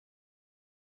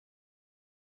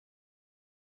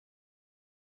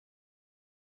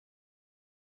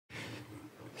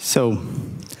So,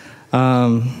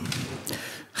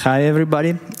 hi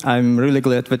everybody. I'm really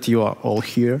glad that you are all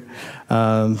here.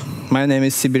 My name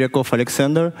is Sibiryakov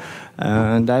Alexander,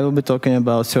 and I will be talking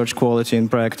about search quality in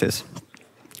practice.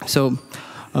 So,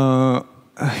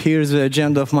 here's the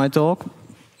agenda of my talk.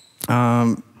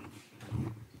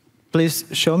 Please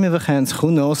show me the hands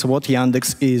who knows what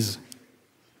Yandex is.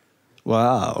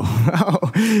 Wow,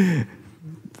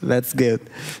 that's good.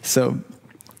 So,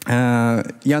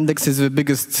 Yandex is the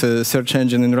biggest search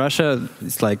engine in Russia.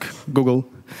 It's like Google.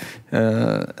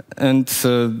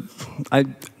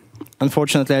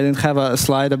 Unfortunately, I didn't have a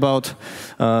slide about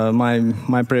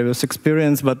my previous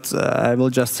experience, but I will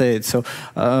just say it. So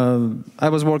I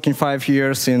was working 5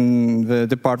 years in the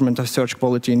Department of Search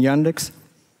Quality in Yandex.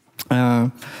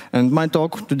 And my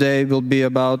talk today will be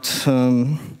about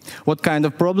what kind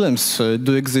of problems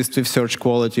do exist with search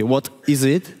quality, what is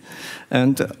it,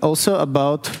 and also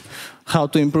about how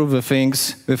to improve the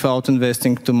things without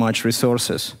investing too much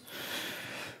resources.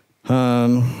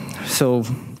 So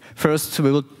first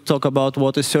we will talk about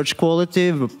what is search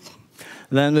quality,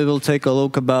 then we will take a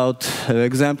look about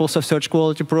examples of search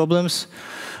quality problems,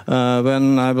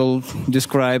 then I will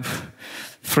describe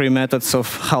 3 methods of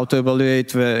how to evaluate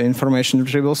the information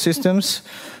retrieval systems.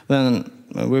 Then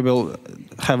we will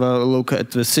have a look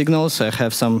at the signals. I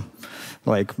have some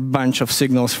bunch of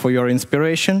signals for your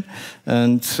inspiration.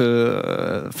 And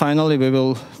finally, we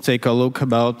will take a look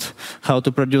about how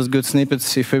to produce good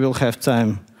snippets if we will have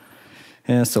time.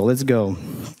 Yeah, so let's go.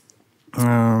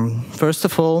 First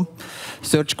of all,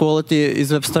 search quality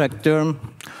is an abstract term.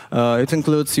 It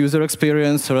includes user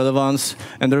experience, relevance,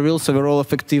 and reveals the overall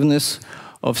effectiveness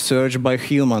of search by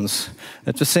humans.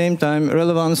 At the same time,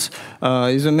 relevance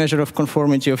is a measure of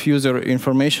conformity of user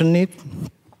information need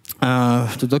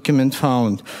to document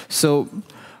found. So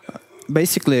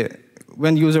basically,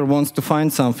 when user wants to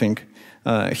find something,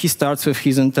 he starts with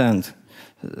his intent.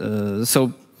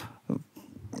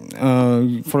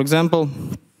 For example,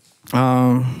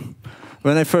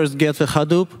 when I first get the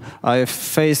Hadoop, I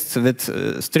faced that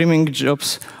streaming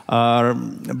jobs are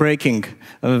breaking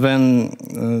when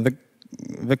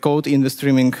the code in the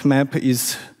streaming map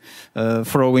is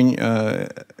throwing a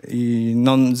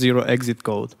non-zero exit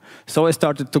code. So I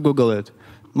started to Google it.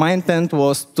 My intent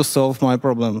was to solve my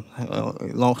problem,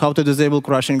 how to disable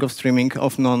crashing of streaming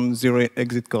of non-zero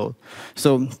exit code.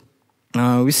 So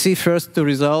we see first 2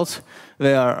 results.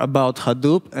 They are about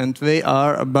Hadoop, and they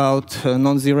are about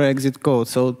non-zero exit code.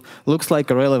 So looks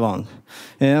like relevant.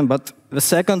 Yeah, but the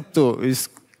second 2 is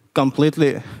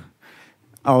completely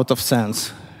out of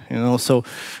sense.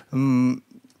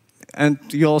 And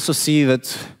you also see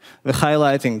that the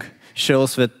highlighting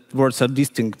shows that words are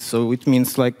distinct, so it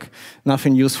means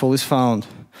nothing useful is found.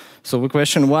 So the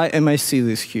question, why am I see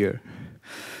this here?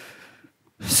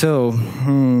 So,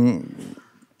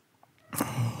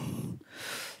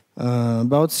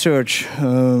 about search.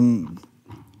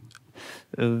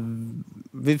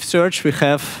 With search we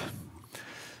have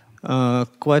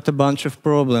quite a bunch of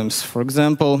problems. For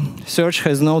example, search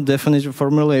has no definite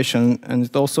formulation, and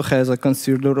it also has a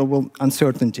considerable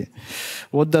uncertainty.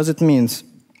 What does it mean?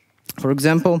 For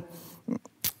example,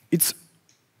 it's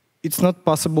not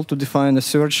possible to define a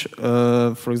search,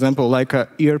 for example, like a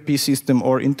ERP system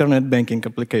or internet banking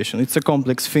application. It's a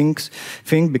complex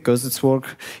thing because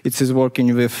it is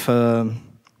working with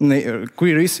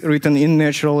queries written in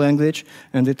natural language,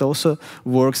 and it also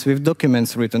works with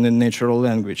documents written in natural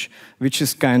language, which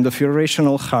is kind of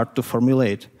irrational, hard to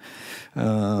formalize.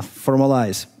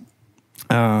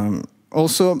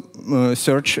 Also, with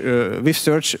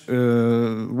search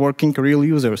working real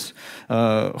users,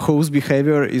 whose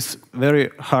behavior is very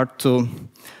hard to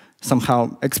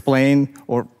somehow explain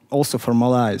or also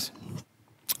formalize.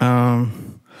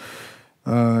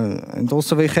 And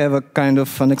also they have a kind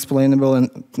of unexplainable and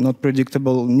not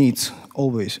predictable needs,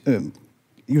 always.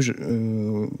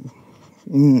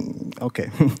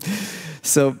 Okay.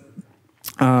 So,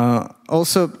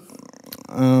 also,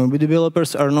 we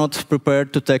developers are not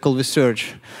prepared to tackle the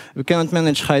search. We cannot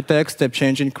manage high-tech,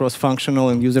 step-changing, cross-functional,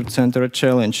 and user-centered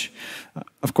challenge,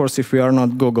 of course, if we are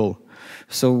not Google.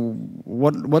 So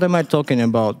what am I talking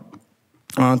about?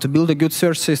 To build a good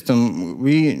search system,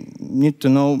 we need to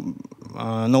know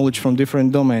knowledge from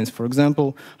different domains. For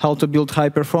example, how to build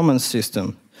high-performance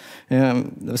system.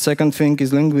 The second thing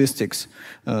is linguistics.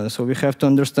 So we have to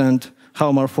understand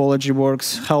how morphology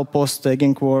works, how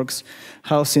post-tagging works,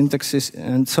 how syntax is,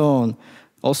 and so on.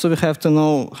 Also, we have to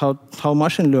know how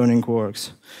machine learning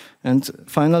works. And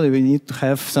finally, we need to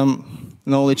have some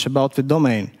knowledge about the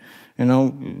domain.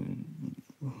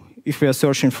 If we are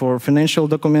searching for financial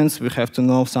documents, we have to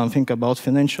know something about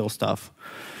financial stuff.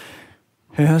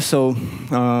 Yeah, so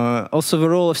also the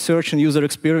role of search in user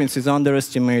experience is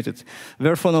underestimated.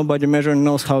 Therefore, nobody measuring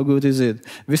knows how good is it.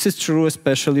 This is true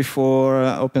especially for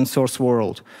open source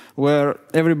world, where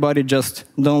everybody just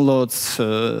downloads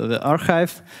the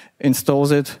archive,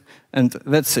 installs it, and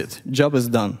that's it. Job is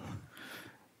done.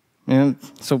 And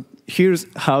so here's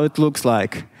how it looks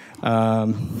like.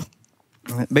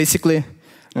 Basically,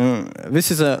 this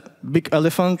is a big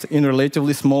elephant in a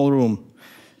relatively small room.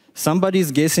 Somebody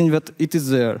is guessing that it is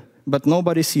there, but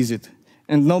nobody sees it,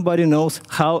 and nobody knows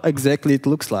how exactly it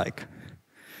looks like.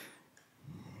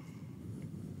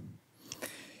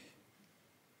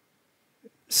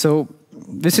 So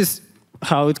this is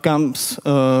how it comes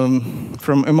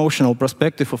from emotional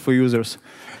perspective of the users.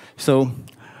 So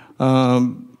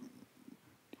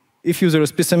if user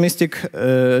is pessimistic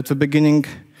at the beginning,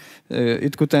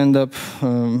 it could end up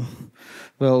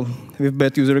well, with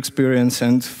bad user experience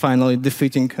and finally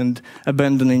defeating and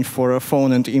abandoning for a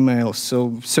phone and email.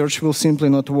 So search will simply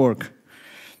not work.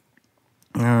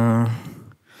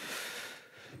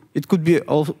 It could be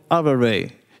other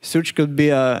way. Search could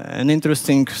be an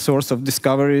interesting source of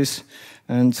discoveries,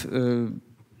 and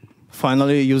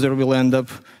finally user will end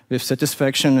up with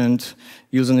satisfaction and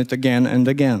using it again and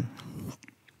again.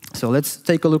 So let's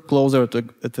take a look closer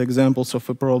at the examples of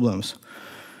the problems.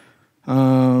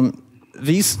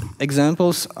 These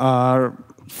examples are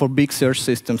for big search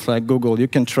systems like Google. You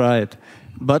can try it.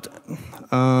 But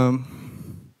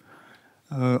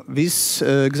these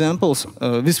examples,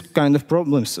 these kind of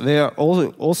problems, they are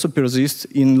also persist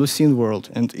in Lucene world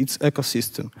and its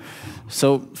ecosystem.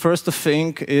 So first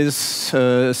thing is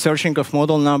searching of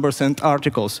model numbers and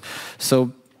articles.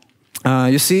 So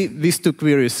you see these two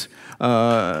queries.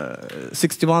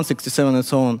 61, 67, and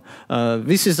so on.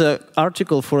 This is an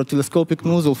article for a telescopic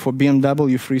nozzle for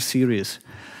BMW 3 Series.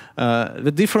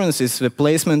 The difference is the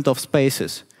placement of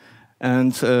spaces.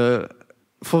 And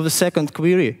for the second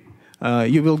query,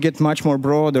 you will get much more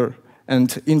broader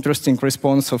and interesting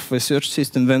response of the search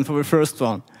system than for the first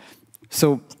one.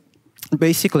 So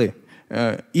basically,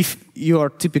 if you are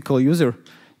a typical user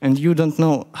and you don't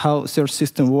know how search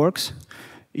system works,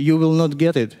 you will not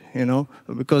get it,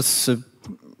 because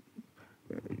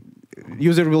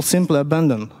user will simply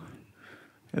abandon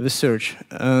the search.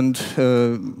 And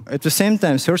at the same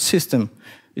time, search system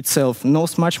itself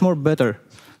knows much more better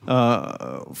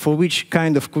for which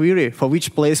kind of query, for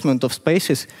which placement of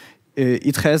spaces,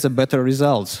 it has a better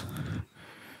results.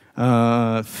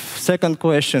 Second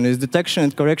question is detection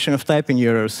and correction of typing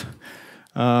errors.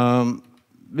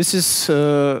 This is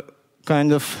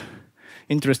kind of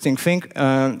interesting thing.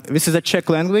 This is a Czech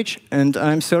language, and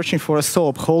I'm searching for a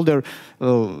soap holder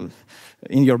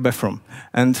in your bathroom.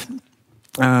 And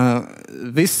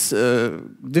these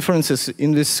differences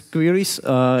in these queries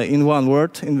in one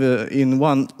word, in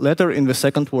one letter, in the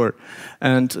second word.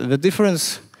 And the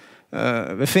difference,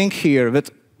 the thing here, that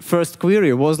first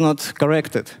query was not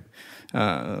corrected.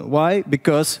 Why?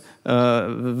 Because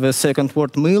the second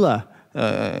word myla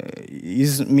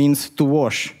means to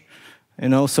wash.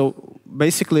 So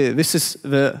basically, this is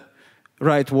the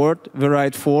right word, the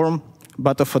right form,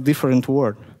 but of a different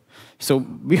word. So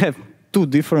we have two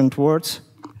different words,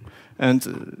 and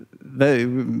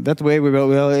that way we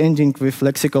are ending with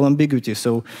lexical ambiguity.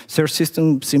 So search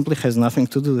system simply has nothing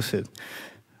to do with it.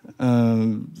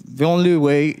 The only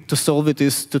way to solve it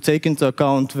is to take into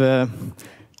account the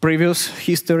previous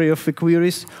history of the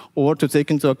queries, or to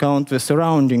take into account the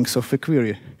surroundings of the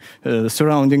query, the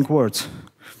surrounding words.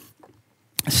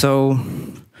 So,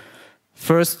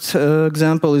 first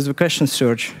example is the question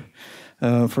search.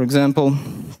 For example,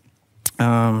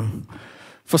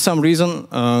 for some reason,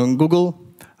 Google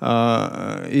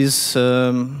is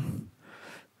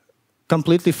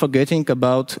completely forgetting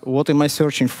about what am I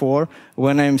searching for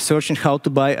when I'm searching how to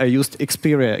buy a used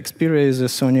Xperia. Xperia is a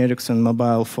Sony Ericsson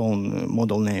mobile phone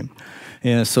model name.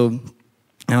 Yeah, so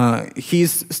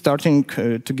he's starting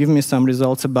to give me some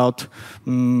results about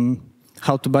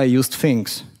how to buy used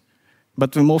things.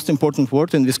 But the most important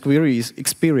word in this query is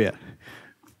Xperia.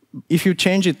 If you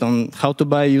change it on how to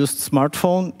buy a used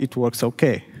smartphone, it works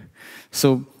okay.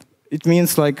 So it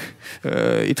means like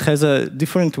it has a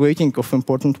different weighting of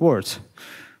important words.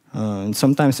 And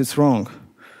sometimes it's wrong.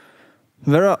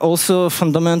 There are also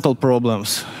fundamental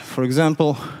problems. For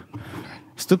example,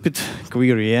 stupid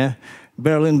query, yeah?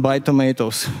 Berlin, buy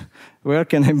tomatoes. Where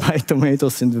can I buy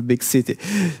tomatoes in the big city?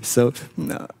 So,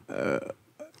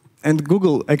 and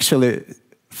Google actually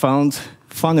found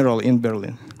funeral in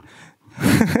Berlin.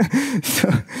 So,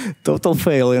 total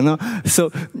fail,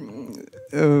 So,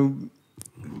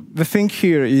 the thing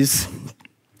here is,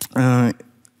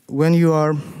 when you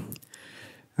are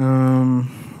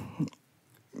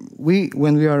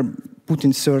when we are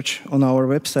putting search on our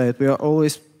website, we are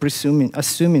always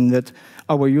assuming that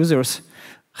our users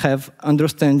have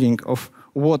understanding of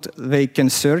what they can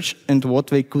search and what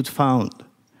they could find.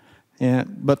 Yeah,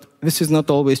 but this is not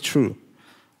always true.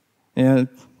 Yeah,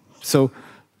 so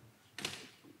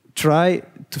try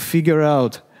to figure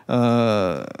out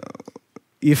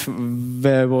if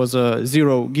there was a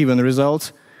 0 given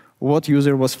result, what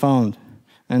user was found.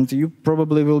 And you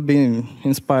probably will be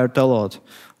inspired a lot.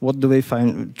 What do they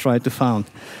try to find?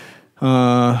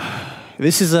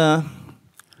 This is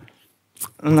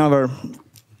another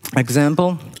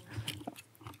example.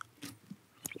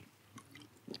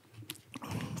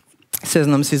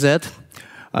 Seznam CZ,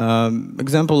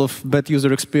 example of bad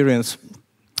user experience.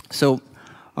 So,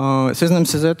 Seznam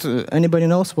CZ, anybody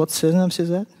knows what Seznam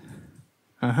CZ?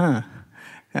 Yeah,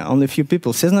 only a few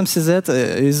people. Seznam CZ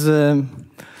is a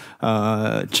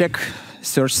Czech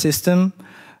search system,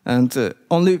 and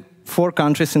only 4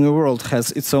 countries in the world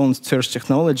has its own search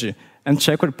technology, and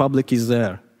Czech Republic is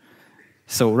there.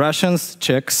 So Russians,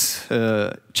 Czechs,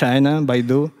 China,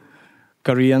 Baidu,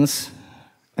 Koreans,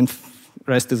 and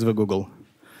rest is the Google.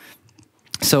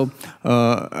 So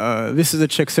this is a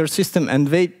Czech search system, and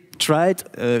they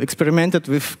experimented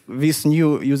with this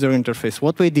new user interface.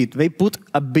 What they did, they put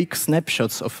a big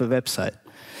snapshots of the website.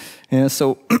 Yeah,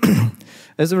 so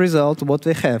as a result, what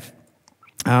they have,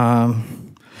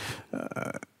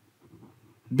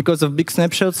 because of big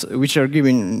snapshots, which are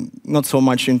giving not so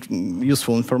much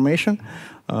useful information,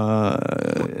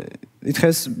 it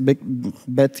has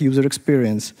bad user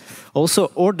experience.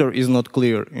 Also, order is not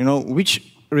clear. You know, which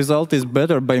result is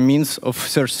better by means of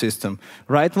search system?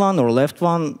 Right one or left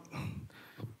one?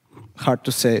 Hard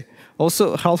to say.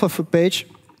 Also, half of a page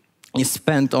is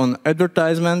spent on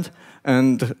advertisement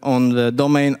and on the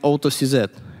domain AutoCZ.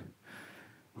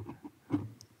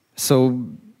 So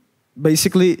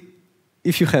basically,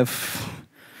 if you have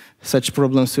such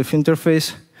problems with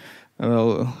interface,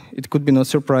 well, it could be not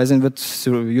surprising that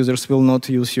users will not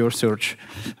use your search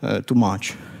too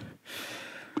much.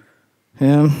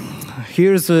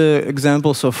 Here's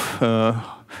examples of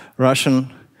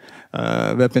Russian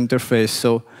web interface.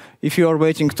 So if you are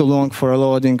waiting too long for a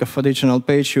loading of additional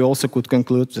page, you also could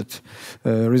conclude that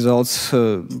results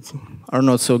are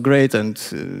not so great and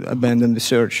abandon the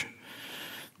search.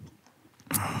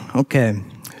 Okay,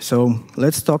 so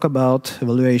let's talk about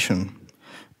evaluation.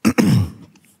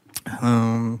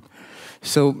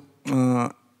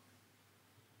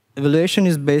 Evaluation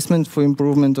is basement for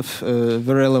improvement of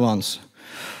the relevance.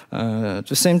 At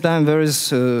the same time, there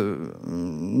is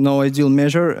no ideal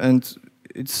measure, and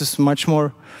it's much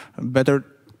more better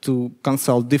to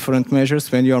consult different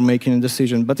measures when you are making a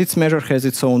decision. But each measure has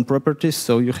its own properties,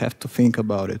 so you have to think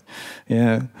about it.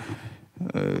 Yeah.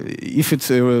 If it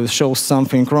shows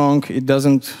something wrong, it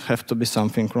doesn't have to be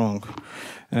something wrong.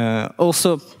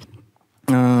 Also,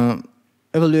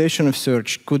 evaluation of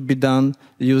search could be done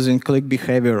using click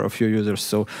behavior of your users,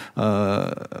 so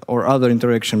or other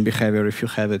interaction behavior if you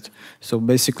have it. So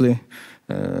basically,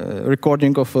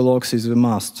 recording of the logs is a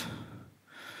must.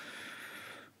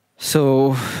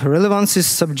 So relevance is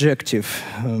subjective.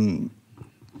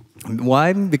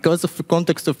 Why? Because of the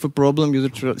context of the problem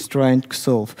user is trying to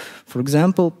solve. For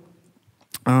example,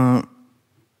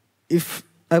 if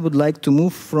I would like to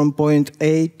move from point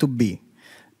A to B,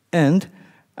 and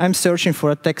I'm searching for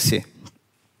a taxi.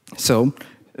 So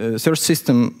search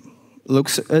system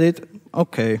looks at it,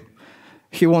 okay,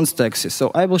 he wants taxi.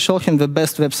 So I will show him the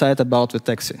best website about the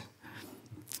taxi.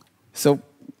 So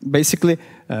basically,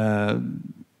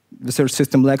 the search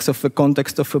system lacks of the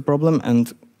context of the problem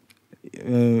and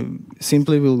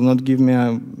simply will not give me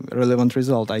a relevant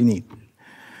result I need.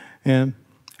 Yeah.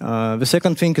 The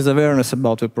second thing is awareness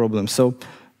about the problem. So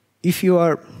if you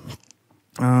are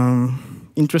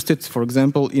interested, for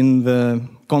example, in the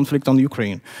conflict on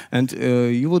Ukraine, and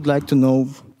you would like to know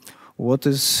what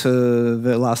is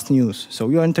the last news. So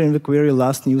you enter in the query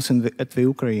last news at the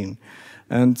Ukraine.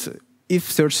 And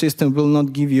if search system will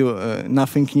not give you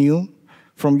nothing new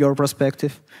from your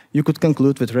perspective, you could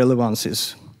conclude that relevance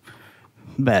is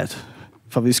bad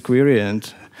for this query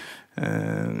and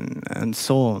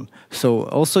so on. So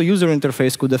also user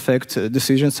interface could affect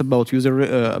decisions about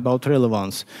about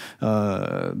relevance.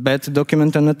 Bad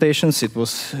document annotations, it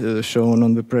was shown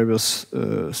on the previous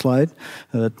slide,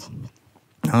 that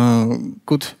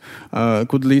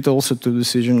could lead also to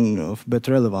decision of bad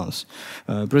relevance.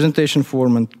 Presentation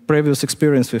form and previous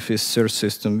experience with this search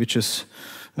system, which is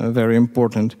very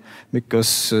important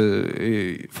because,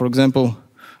 for example,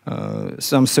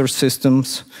 some search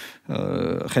systems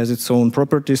has its own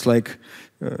properties, like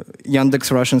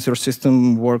Yandex Russian search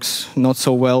system works not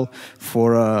so well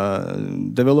for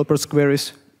developers'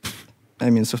 queries. I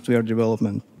mean software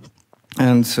development.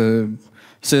 And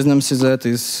Syznam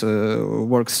CZ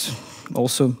works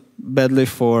also badly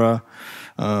for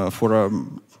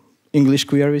English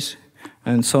queries,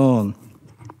 and so on.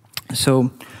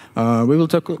 So we will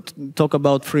talk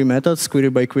about three methods: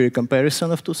 query-by-query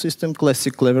comparison of two systems,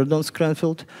 classic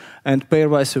Cleverdon-Cranfield, and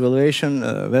pairwise evaluation.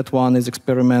 That one is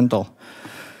experimental.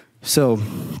 So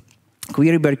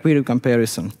query-by-query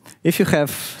comparison. If you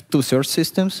have two search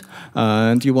systems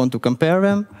and you want to compare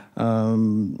them,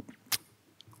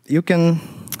 you can.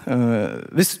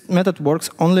 This method works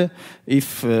only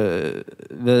if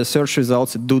the search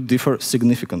results do differ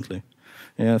significantly.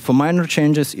 For minor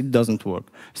changes, it doesn't work.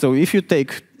 So if you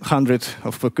take 100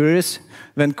 of the queries,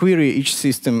 then query each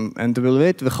system and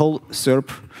evaluate the whole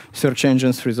SERP, search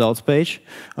engine's results page,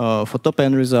 for top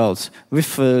N results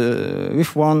with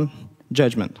one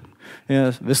judgment.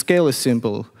 The scale is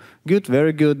simple: good,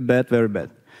 very good, bad, very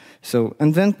bad. So,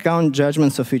 and then count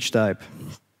judgments of each type.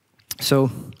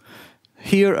 So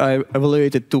here I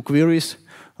evaluated two queries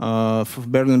for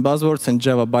Berlin Buzzwords and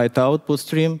Java byte output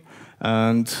stream.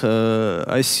 And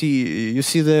you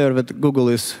see there that Google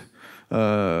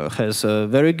has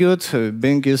very good,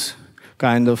 Bing is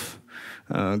kind of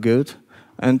good.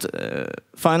 And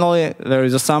finally, there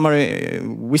is a summary.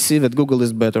 We see that Google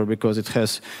is better because it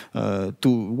has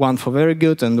one for very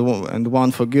good and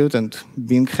one for good, and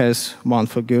Bing has one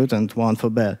for good and one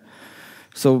for bad.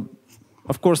 So,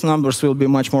 of course, numbers will be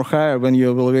much more higher when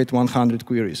you evaluate 100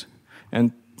 queries.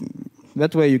 And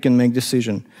that way you can make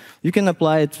decision. You can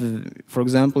apply it, for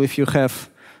example, if you have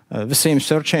the same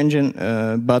search engine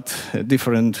but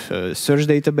different search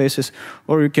databases,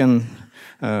 or you can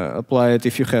apply it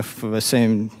if you have the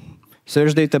same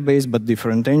search database but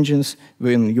different engines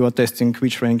when you are testing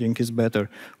which ranking is better.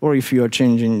 Or if you are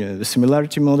changing the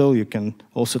similarity model, you can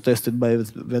also test it by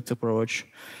that approach.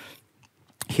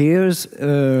 Here's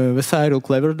Cyril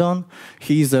Cleverdon.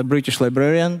 He's a British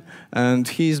librarian, and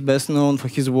he's best known for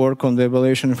his work on the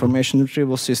evaluation information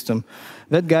retrieval system.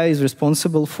 That guy is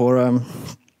responsible for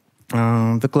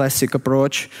the classic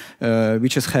approach,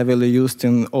 which is heavily used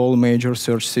in all major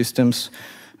search systems,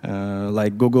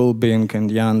 like Google, Bing,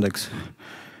 and Yandex.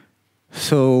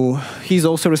 So he's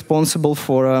also responsible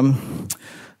for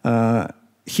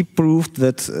he proved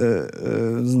that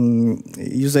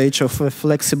usage of a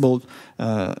flexible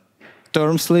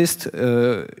terms list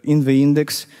in the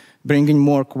index bringing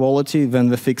more quality than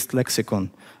the fixed lexicon.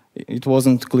 It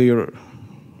wasn't clear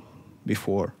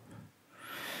before.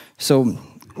 So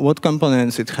what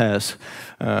components it has?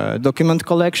 Document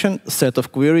collection, set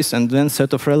of queries, and then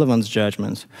set of relevance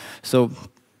judgments. So,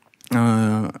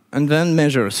 and then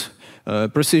measures.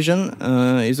 Precision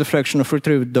is a fraction of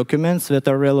retrieved documents that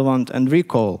are relevant, and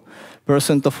recall,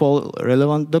 % of all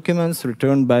relevant documents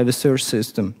returned by the search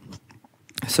system.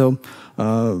 So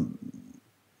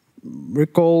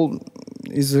recall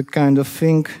is a kind of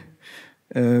thing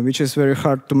which is very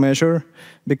hard to measure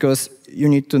because you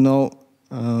need to know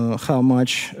how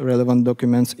much relevant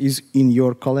documents is in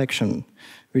your collection,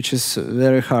 which is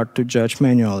very hard to judge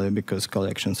manually because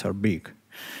collections are big.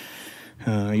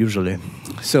 Usually.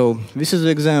 So this is the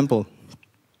example.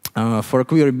 For a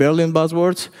query Berlin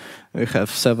Buzzwords, we have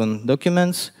 7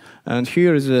 documents, and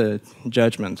here is a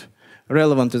judgment.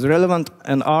 Relevant is relevant,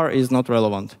 and R is not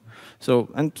relevant. So,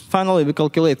 and finally, we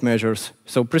calculate measures.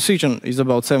 So precision is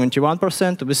about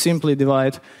 71%. We simply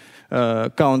divide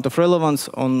count of relevance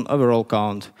on overall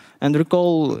count. And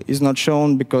recall is not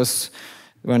shown because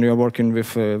when you are working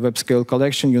with a web scale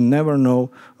collection, you never know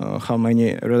how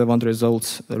many relevant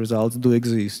results do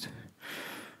exist.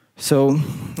 So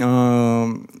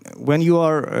when you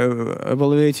are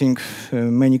evaluating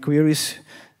many queries,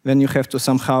 then you have to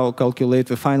somehow calculate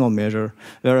the final measure.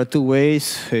 There are 2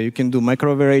 ways. You can do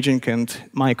macro-averaging and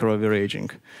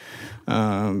micro-averaging.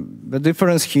 The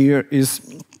difference here is,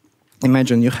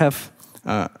 imagine you have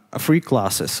 3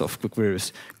 classes of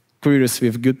queries. Queries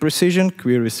with good precision,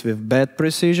 queries with bad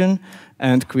precision,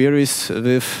 and queries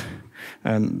with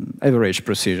average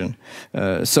precision.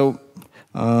 So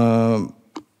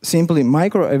simply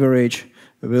micro-average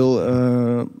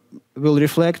will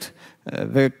reflect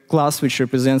the class which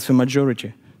represents the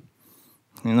majority.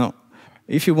 You know,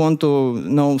 if you want to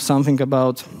know something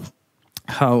about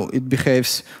how it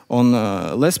behaves on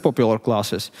less popular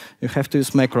classes, you have to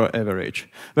use macro-average.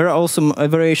 There are also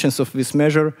variations of this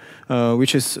measure,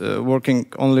 which is working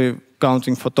only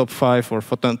counting for top 5 or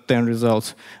for 10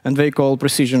 results, and they call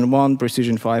precision 1,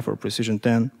 precision 5, or precision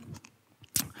 10.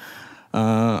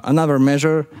 Another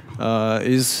measure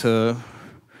is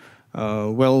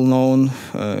well known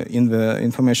in the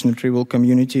information retrieval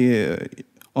community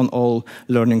on all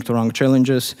learning to rank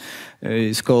challenges.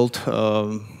 It's called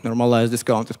normalized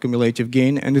discounted cumulative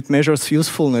gain, and it measures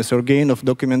usefulness or gain of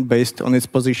document based on its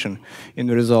position in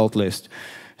the result list.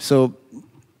 So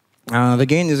the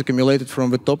gain is accumulated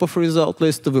from the top of a result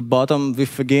list to the bottom,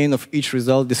 with the gain of each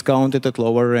result discounted at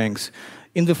lower ranks.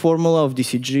 In the formula of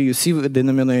DCG, you see the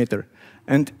denominator.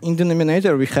 And in the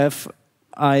denominator, we have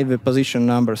I, the position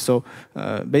number. So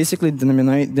basically, the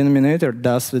denominator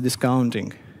does the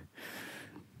discounting.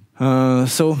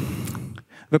 So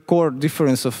the core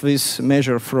difference of this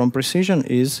measure from precision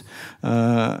is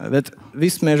that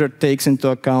this measure takes into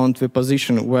account the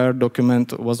position where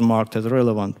document was marked as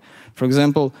relevant. For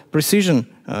example, precision,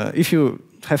 if you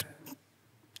have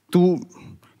two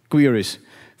queries,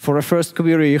 for the first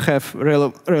query you have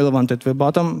relevant at the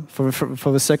bottom,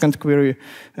 for the second query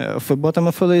of the bottom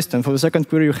of the list, and for the second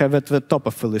query you have at the top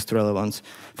of the list relevance.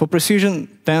 For precision,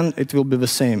 then it will be the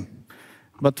same.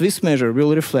 But this measure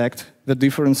will reflect the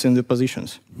difference in the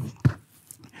positions.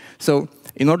 So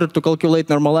in order to calculate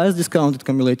normalized discounted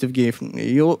cumulative gain,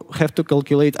 you have to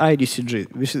calculate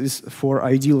IDCG, which is for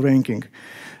ideal ranking.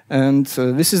 And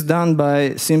this is done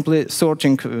by simply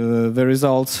sorting the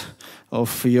results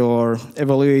of your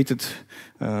evaluated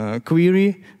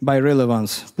query by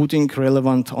relevance, putting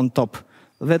relevant on top.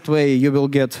 That way you will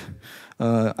get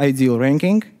ideal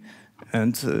ranking,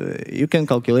 and you can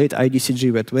calculate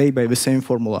IDCG that way by the same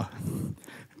formula.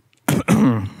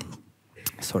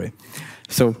 Sorry.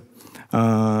 So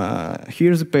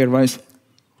here's the pairwise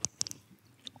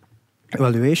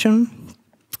evaluation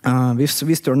with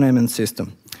Swiss tournament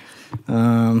system.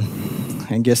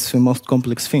 I guess the most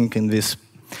complex thing in this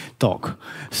talk.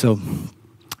 So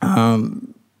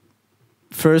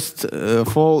first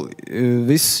of all,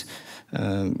 this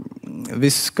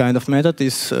kind of method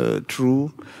is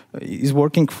is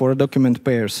working for document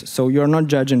pairs. So you're not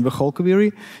judging the whole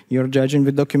query, you're judging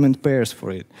the document pairs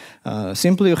for it.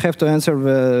 Simply you have to answer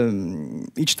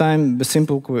each time the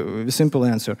simple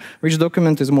answer. Which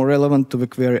document is more relevant to the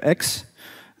query X?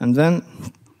 And then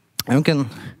you can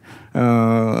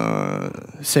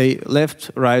say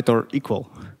left, right, or equal.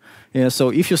 Yeah, so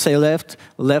if you say left,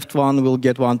 left one will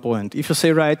get 1 point. If you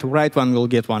say right, right one will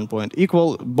get 1 point.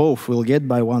 Equal, both will get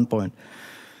by 1 point.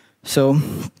 So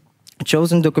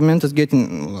chosen document is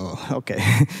getting, okay,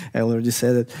 I already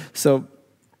said it. So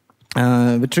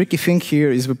the tricky thing here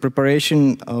is the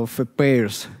preparation of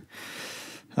pairs.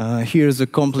 Here's a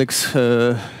complex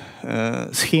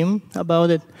scheme about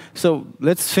it. So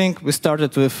let's think we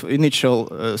started with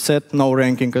initial set, no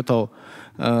ranking at all.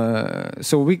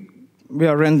 So we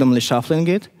are randomly shuffling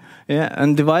it, yeah,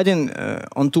 and dividing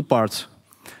on two parts.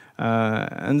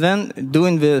 And then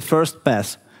doing the first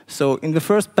pass. So in the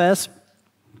first pass,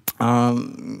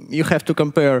 you have to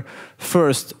compare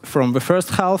first from the first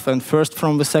half and first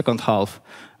from the second half,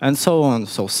 and so on.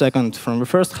 So second from the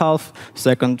first half,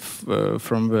 second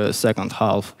from the second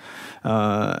half.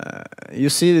 You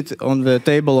see it on the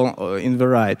table in the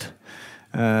right.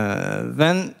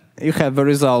 Then you have the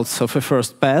results of the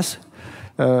first pass.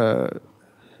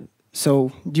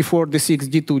 So D4, D6,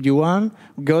 D2, D1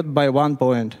 got by 1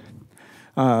 point.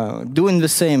 Doing the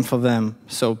same for them.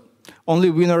 So only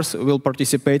winners will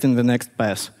participate in the next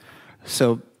pass.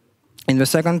 So in the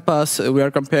second pass, we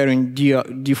are comparing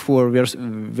D4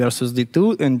 versus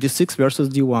D2 and D6 versus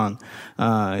D1.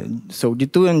 So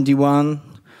D2 and D1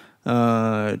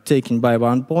 taken by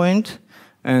 1 point,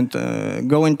 and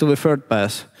go into the third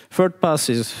pass. Third pass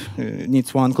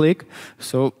needs 1 click,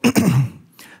 so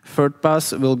third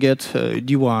pass will get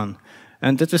D1.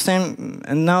 And at the same,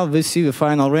 and now we see the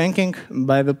final ranking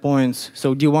by the points.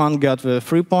 So D1 got the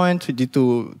 3 points,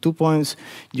 D2 2 points,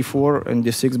 D4 and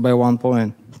D6 by 1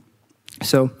 point.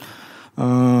 So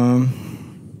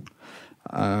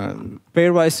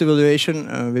pairwise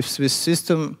evaluation with Swiss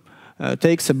system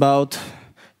takes about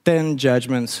 10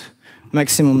 judgments,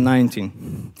 maximum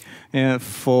 19,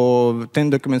 for 10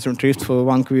 documents retrieved for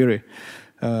 1 query.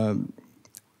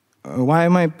 Why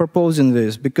am I proposing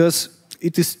this? Because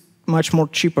it is much more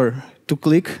cheaper to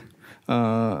click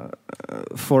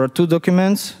for 2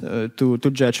 documents, to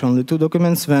judge only 2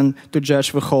 documents, than to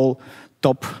judge the whole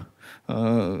top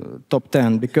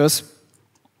 10. Because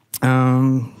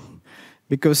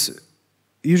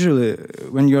usually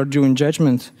when you are doing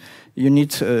judgment, you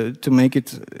need to make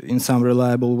it in some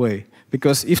reliable way.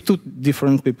 Because if 2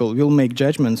 different people will make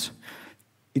judgments,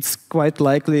 it's quite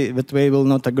likely that they will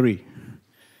not agree.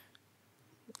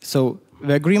 So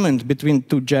the agreement between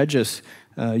 2 judges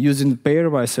using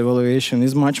pairwise evaluation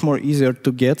is much more easier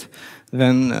to get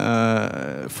than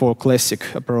for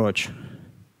classic approach.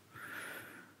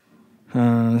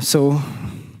 So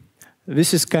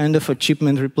this is kind of a cheap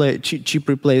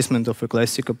replacement of a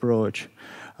classic approach.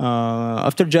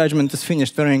 After judgment is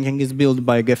finished, the ranking is built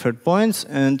by gathered points,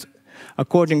 and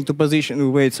according to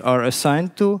position, weights are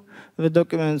assigned to the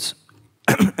documents.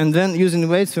 And then using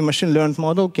weights, the machine learned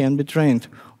model can be trained.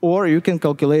 Or you can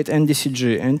calculate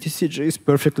NDCG. NDCG is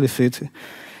perfectly fit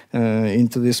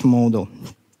into this model.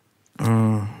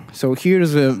 So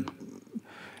here's an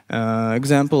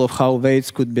example of how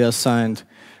weights could be assigned.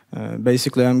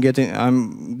 Basically, I'm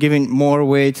giving more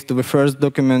weight to the first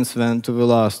documents than to the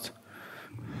last.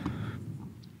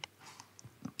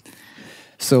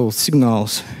 So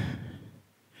signals.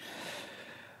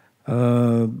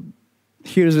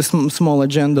 Here's a small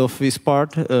agenda of this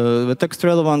part. The text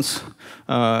relevance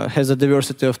has a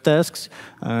diversity of tasks,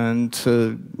 and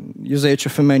usage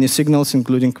of many signals,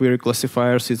 including query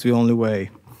classifiers, is the only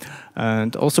way.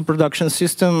 And also production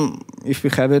system, if we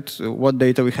have it, what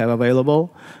data we have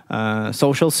available,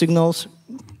 social signals,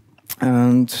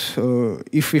 and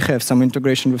if we have some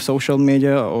integration with social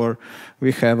media, or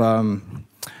we have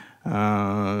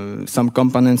some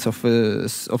components of a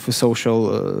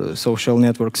social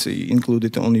networks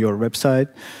included on your website.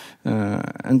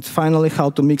 And finally, how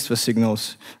to mix the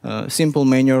signals. Simple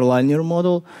manual linear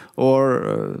model,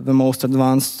 or the most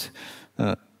advanced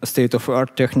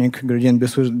state-of-the-art technique, gradient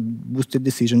boosted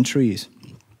decision trees.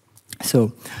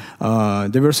 So,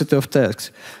 diversity of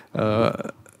tasks.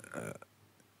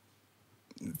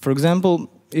 For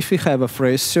example, if we have a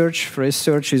phrase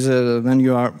search is when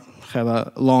you have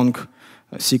a long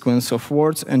sequence of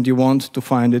words and you want to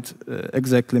find it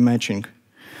exactly matching.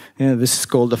 Yeah, this is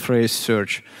called a phrase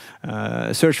search.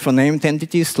 Search for named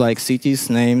entities like cities,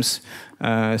 names,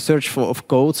 search of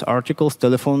codes, articles,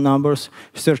 telephone numbers,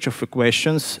 search of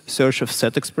questions, search of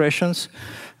set expressions.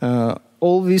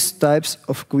 All these types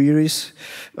of queries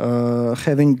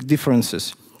having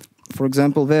differences. For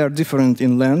example, they are different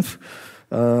in length,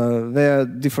 they are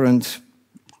different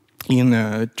in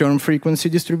term frequency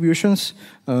distributions,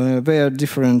 they are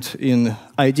different in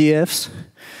IDFs.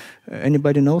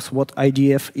 Anybody knows what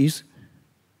IDF is?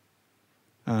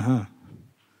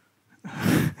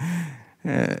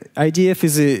 IDF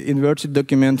is the inverted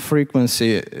document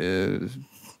frequency.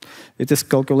 It is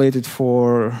calculated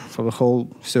for the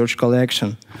whole search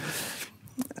collection.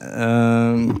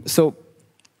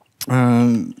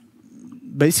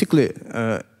 Basically,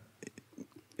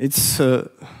 it's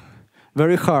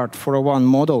very hard for one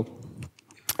model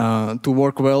to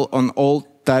work well on all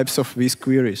types of these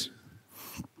queries.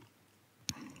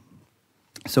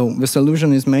 So the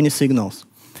solution is many signals.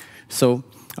 So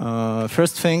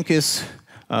first thing is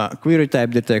query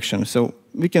type detection. So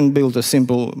we can build a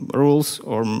simple rules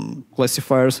or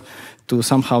classifiers to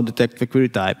somehow detect the query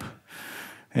type,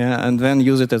 and then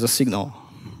use it as a signal.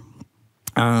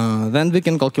 Then we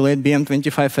can calculate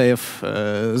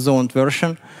BM25AF zoned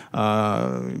version.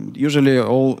 Usually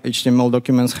all HTML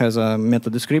documents has a meta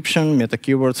description, meta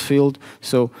keywords field,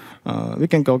 so we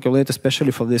can calculate,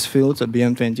 especially for this field, a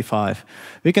BM25.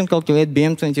 We can calculate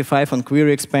BM25 on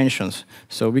query expansions,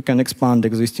 so we can expand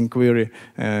existing query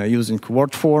using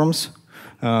word forms.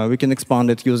 We can expand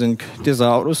it using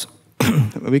thesaurus.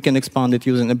 We can expand it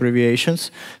using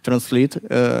abbreviations, translate,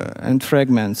 and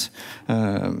fragments.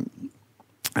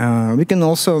 We can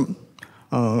also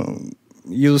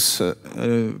use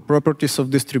properties of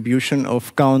distribution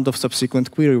of count of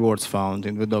subsequent query words found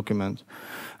in the document.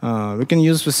 We can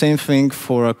use the same thing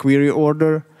for a query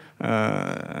order,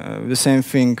 the same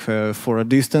thing for a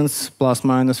distance, plus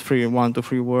minus 1 to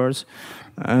 3 words,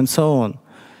 and so on.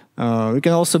 We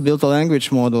can also build a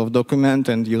language model of document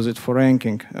and use it for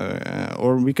ranking,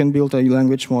 or we can build a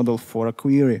language model for a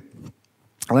query.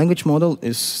 A language model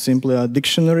is simply a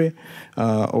dictionary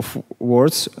of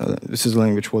words. This is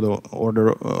language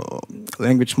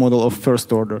model of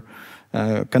first order,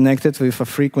 connected with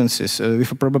frequencies,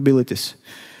 with probabilities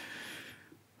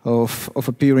of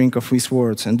appearing of these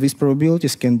words, and these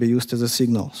probabilities can be used as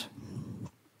signals.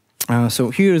 So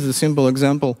here is a simple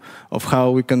example of how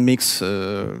we can mix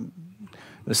the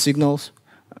signals.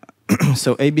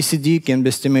 So ABCD can be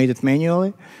estimated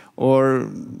manually, or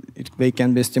they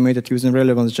can be estimated using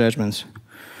relevance judgments.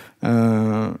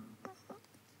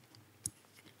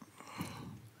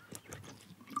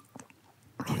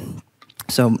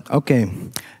 So, okay,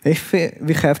 if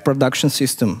we have production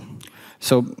system,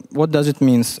 so what does it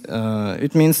mean?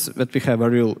 It means that we have a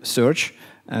real search,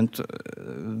 and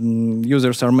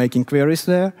users are making queries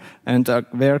there, and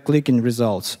they are clicking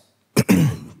results.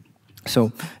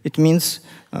 So it means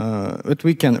that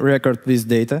we can record this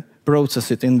data,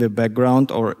 process it in the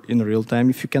background or in real time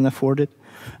if you can afford it,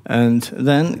 and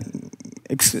then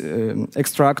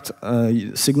extract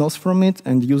signals from it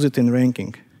and use it in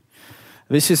ranking.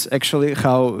 This is actually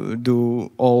how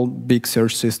do all big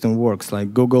search system works,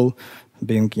 like Google,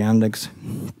 Bing, Yandex.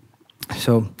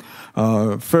 So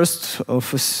first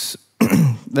of us,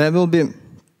 there will be,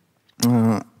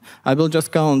 I will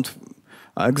just count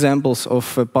examples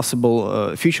of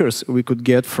possible features we could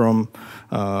get from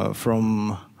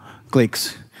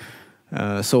clicks.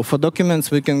 So for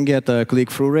documents, we can get a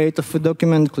click-through rate of a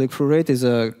document. Click-through rate is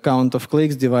a count of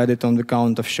clicks divided on the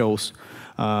count of shows.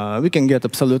 We can get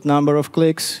absolute number of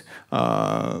clicks,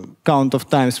 count of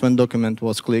times when document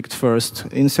was clicked first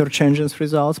in search engine's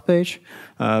results page,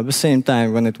 the same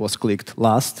time when it was clicked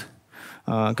last,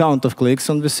 count of clicks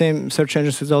on the same search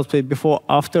engine's results page before,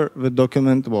 after the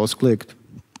document was clicked.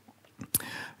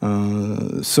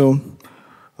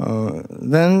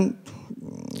 Then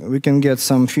we can get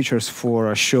some features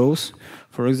for shows.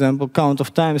 For example, count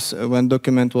of times when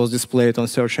document was displayed on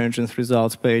search engine's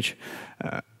results page.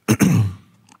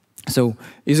 So,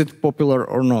 is it popular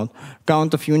or not?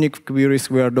 Count of unique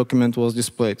queries where document was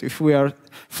displayed. If we are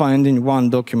finding one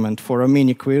document for a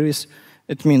mini queries,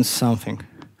 it means something.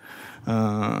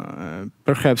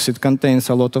 Perhaps it contains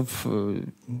a lot of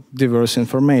diverse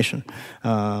information,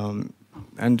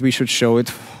 and we should show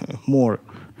it more.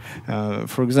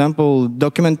 For example,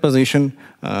 document position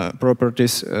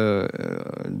properties,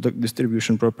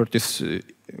 distribution properties.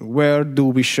 Where do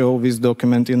we show this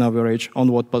document in average?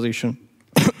 On what position?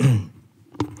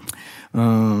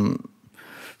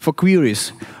 For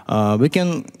queries, we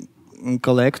can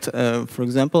collect, for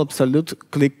example, absolute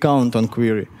click count on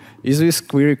query. Is this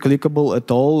query clickable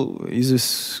at all? Is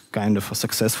this kind of a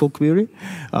successful query?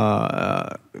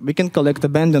 We can collect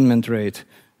abandonment rate.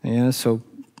 Yeah, so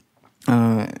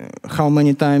how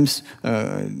many times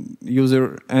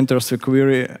user enters the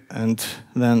query and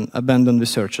then abandon the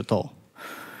search at all?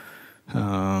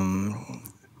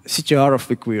 CTR of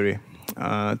the query.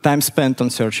 Time spent on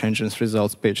search engine's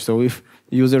results page. So if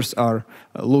users are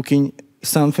looking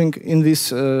something in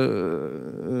this,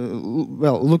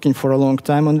 well, looking for a long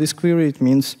time on this query, it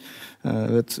means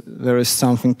that there is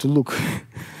something to look.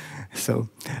 So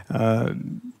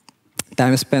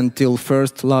time spent till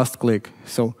first, last click.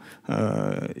 So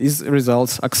is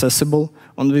results accessible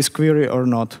on this query or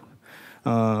not?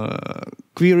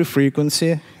 Query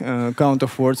frequency, count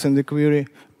of words in the query.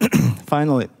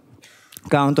 Finally,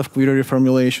 count of query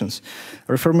reformulations.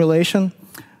 Reformulation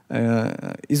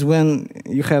is when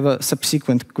you have a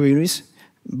subsequent queries,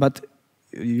 but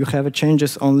you have a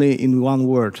changes only in one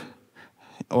word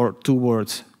or two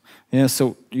words. Yeah,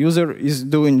 so user is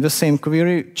doing the same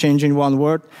query, changing one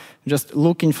word, just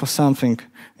looking for something,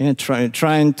 yeah,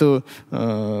 trying to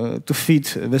feed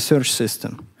the search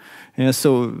system. Yeah,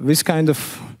 so this kind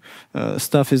of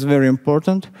stuff is very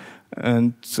important.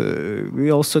 And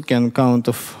we also can count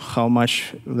of how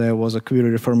much there was a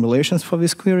query reformulations for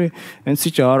this query and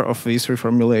CTR of these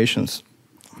reformulations.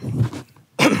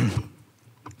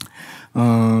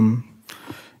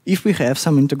 If we have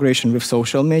some integration with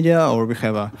social media, or we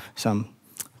have some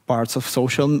parts of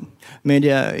social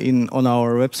media on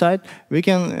our website, we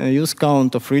can use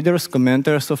count of readers,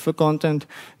 commenters of the content.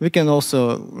 We can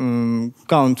also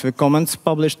count the comments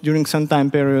published during some time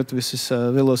period. This is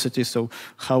velocity, so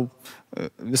how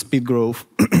the speed growth.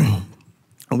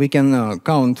 We can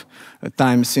count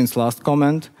time since last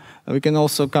comment. We can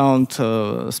also count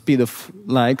speed of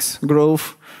likes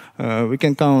growth. We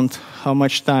can count how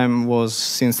much time was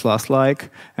since last like,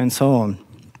 and so on.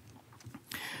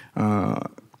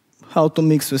 How to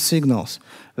mix the signals.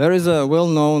 There is a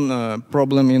well-known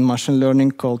problem in machine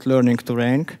learning called learning to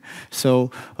rank.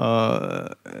 So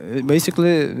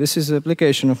basically, this is an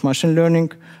application of machine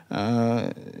learning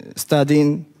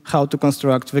studying how to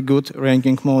construct the good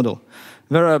ranking model.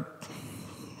 There are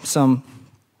some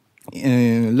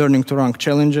learning to rank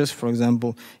challenges, for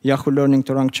example, Yahoo learning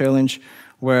to rank challenge,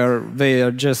 where they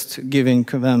are just giving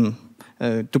them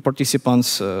to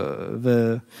participants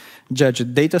the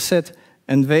judged data set,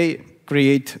 and they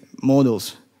create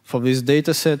models for this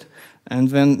data set and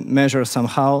then measure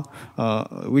somehow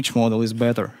which model is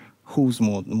better, whose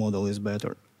model is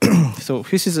better. So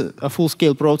this is a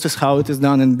full-scale process, how it is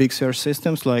done in big search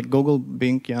systems like Google,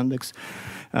 Bing, Yandex.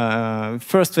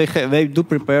 First, they do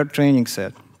prepare training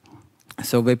set.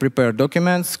 So they prepare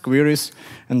documents, queries,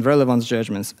 and relevance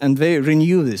judgments, and they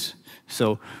renew this.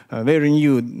 So they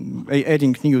renew,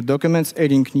 adding new documents,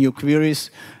 adding new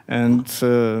queries, and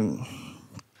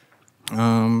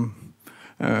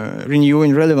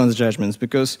renewing relevance judgments,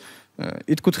 because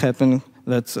it could happen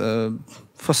that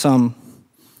for some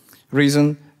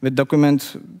reason the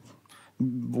document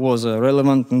was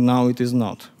relevant and now it is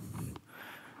not.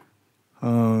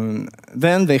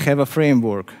 Then they have a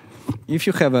framework. If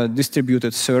you have a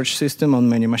distributed search system on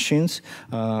many machines,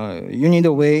 you need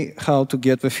a way how to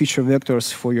get the feature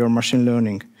vectors for your machine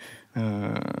learning.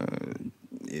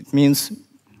 It means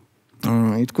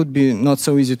it could be not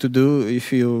so easy to do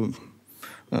if you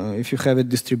have it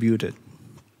distributed.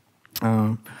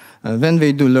 Then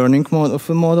they do learning of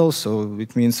the model, so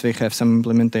it means they have some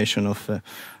implementation of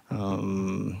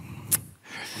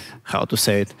how to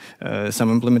say it,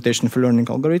 some implementation for learning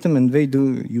algorithm, and they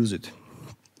do use it.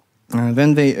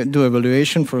 Then they do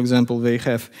evaluation. For example, they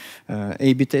have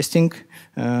A/B testing,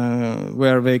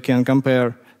 where they can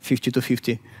compare 50 to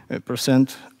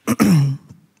 50%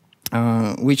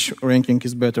 which ranking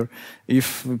is better.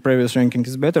 If the previous ranking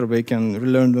is better, they can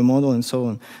relearn the model and so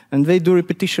on. And they do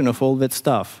repetition of all that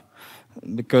stuff,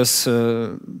 because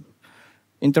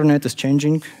internet is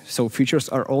changing, so features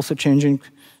are also changing.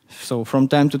 So from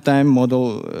time to time,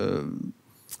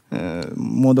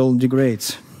 model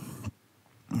degrades.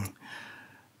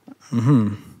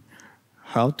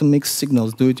 How to mix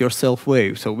signals, do-it-yourself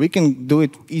way. So we can do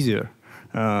it easier.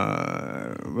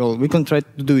 Well, we can try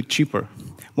to do it cheaper,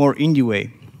 more indie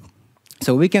way.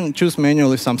 So we can choose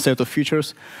manually some set of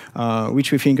features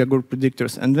which we think are good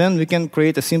predictors, and then we can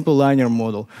create a simple linear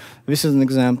model. This is an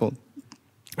example.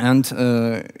 And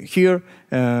here,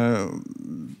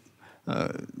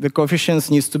 the coefficients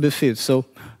needs to be fit. So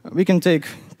we can take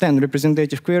 10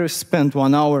 representative queries, spend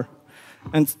 1 hour,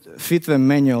 and fit them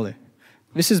manually.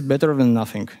 This is better than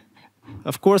nothing.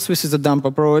 Of course, this is a dumb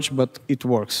approach, but it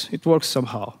works. It works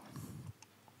somehow.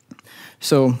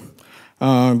 So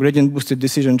gradient-boosted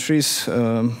decision trees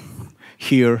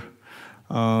here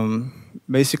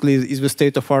basically is the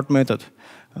state-of-art method.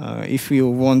 If you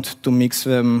want to mix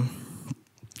them,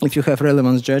 if you have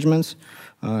relevance judgments,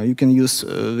 you can use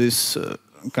this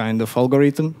kind of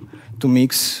algorithm to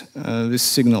mix these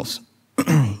signals.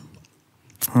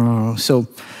 So,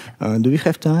 do we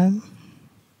have time?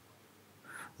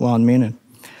 1 minute.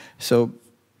 So,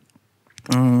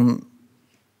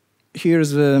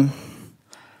 here's a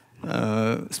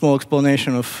small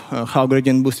explanation of how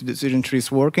gradient-boosted decision tree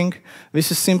is working.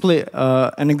 This is simply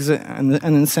an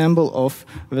ensemble of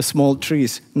the small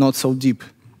trees, not so deep.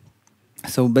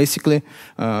 So basically,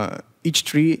 each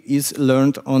tree is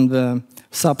learned on the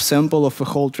subsample of the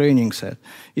whole training set.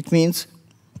 It means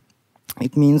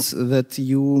that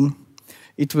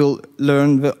it will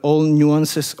learn all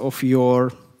nuances of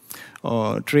your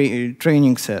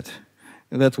training set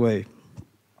that way,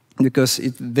 because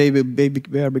they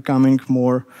are becoming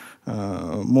more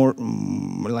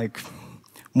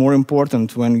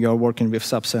important when you are working with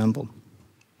subsample.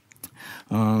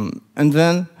 And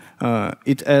then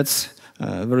it adds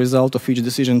the result of each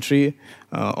decision tree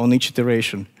on each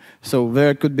iteration. So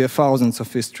there could be thousands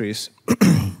of these trees.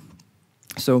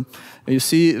 So you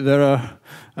see there are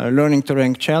learning to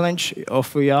rank challenge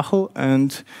of Yahoo,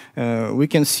 and we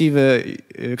can see the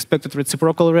expected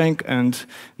reciprocal rank and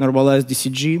normalized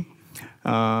DCG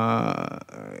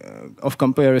of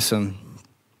comparison.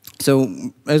 So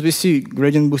as we see,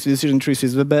 gradient-boosted decision trees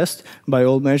is the best by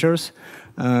all measures,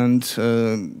 and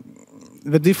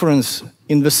the difference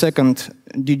in the second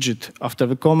digit after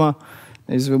the comma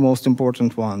is the most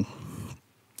important one.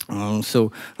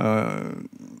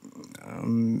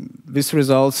 These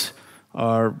results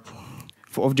are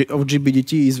of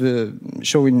GBDT is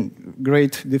showing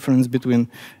great difference between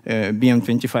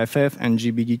BM25F and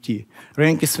GBDT.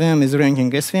 Rank SVM is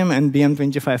ranking SVM, and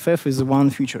BM25F is one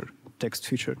feature, text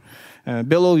feature.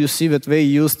 Below you see that they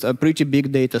used a pretty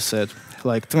big data set,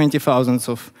 like 20,000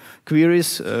 of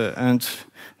queries and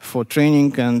for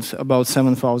training and about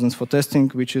 7,000 for testing,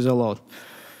 which is a lot.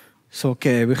 So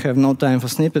okay, we have no time for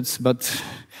snippets, but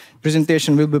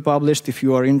presentation will be published. If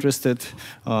you are interested,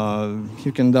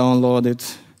 you can download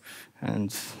it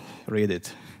and read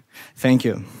it. Thank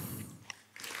you.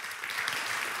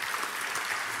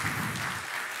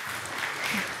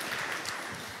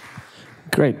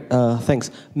 Great,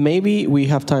 thanks. Maybe we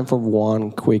have time for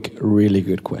one quick, really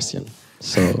good question.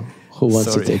 So who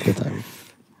wants to take the time?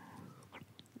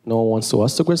 No one wants to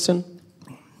ask the question?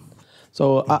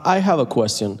 So I have a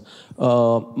question.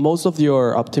 Most of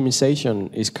your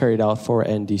optimization is carried out for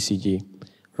NDCG,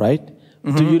 right?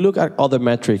 Mm-hmm. Do you look at other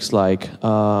metrics like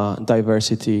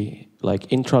diversity,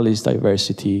 like intralist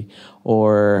diversity,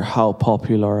 or how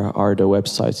popular are the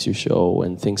websites you show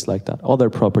and things like that? Other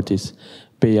properties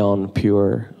beyond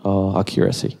pure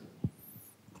accuracy?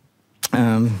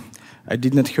 I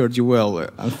did not hear you well,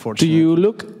 unfortunately. Do you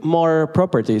look more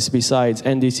properties besides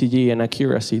NDCG and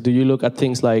accuracy? Do you look at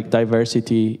things like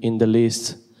diversity in the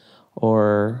list,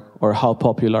 or how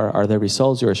popular are the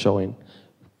results you're showing?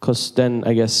 Because then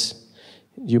I guess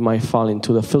you might fall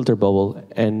into the filter bubble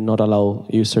and not allow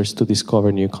users to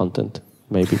discover new content,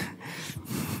 maybe.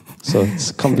 So it's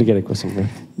a complicated question. Right?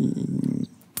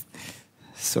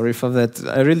 Sorry for that.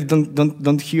 I really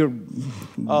don't hear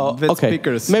the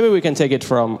speakers. Maybe we can take it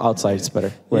from outside. It's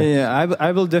better. Right? Yeah,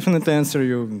 I will definitely answer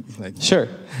you. Sure.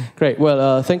 Great.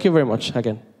 Well, thank you very much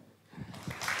again.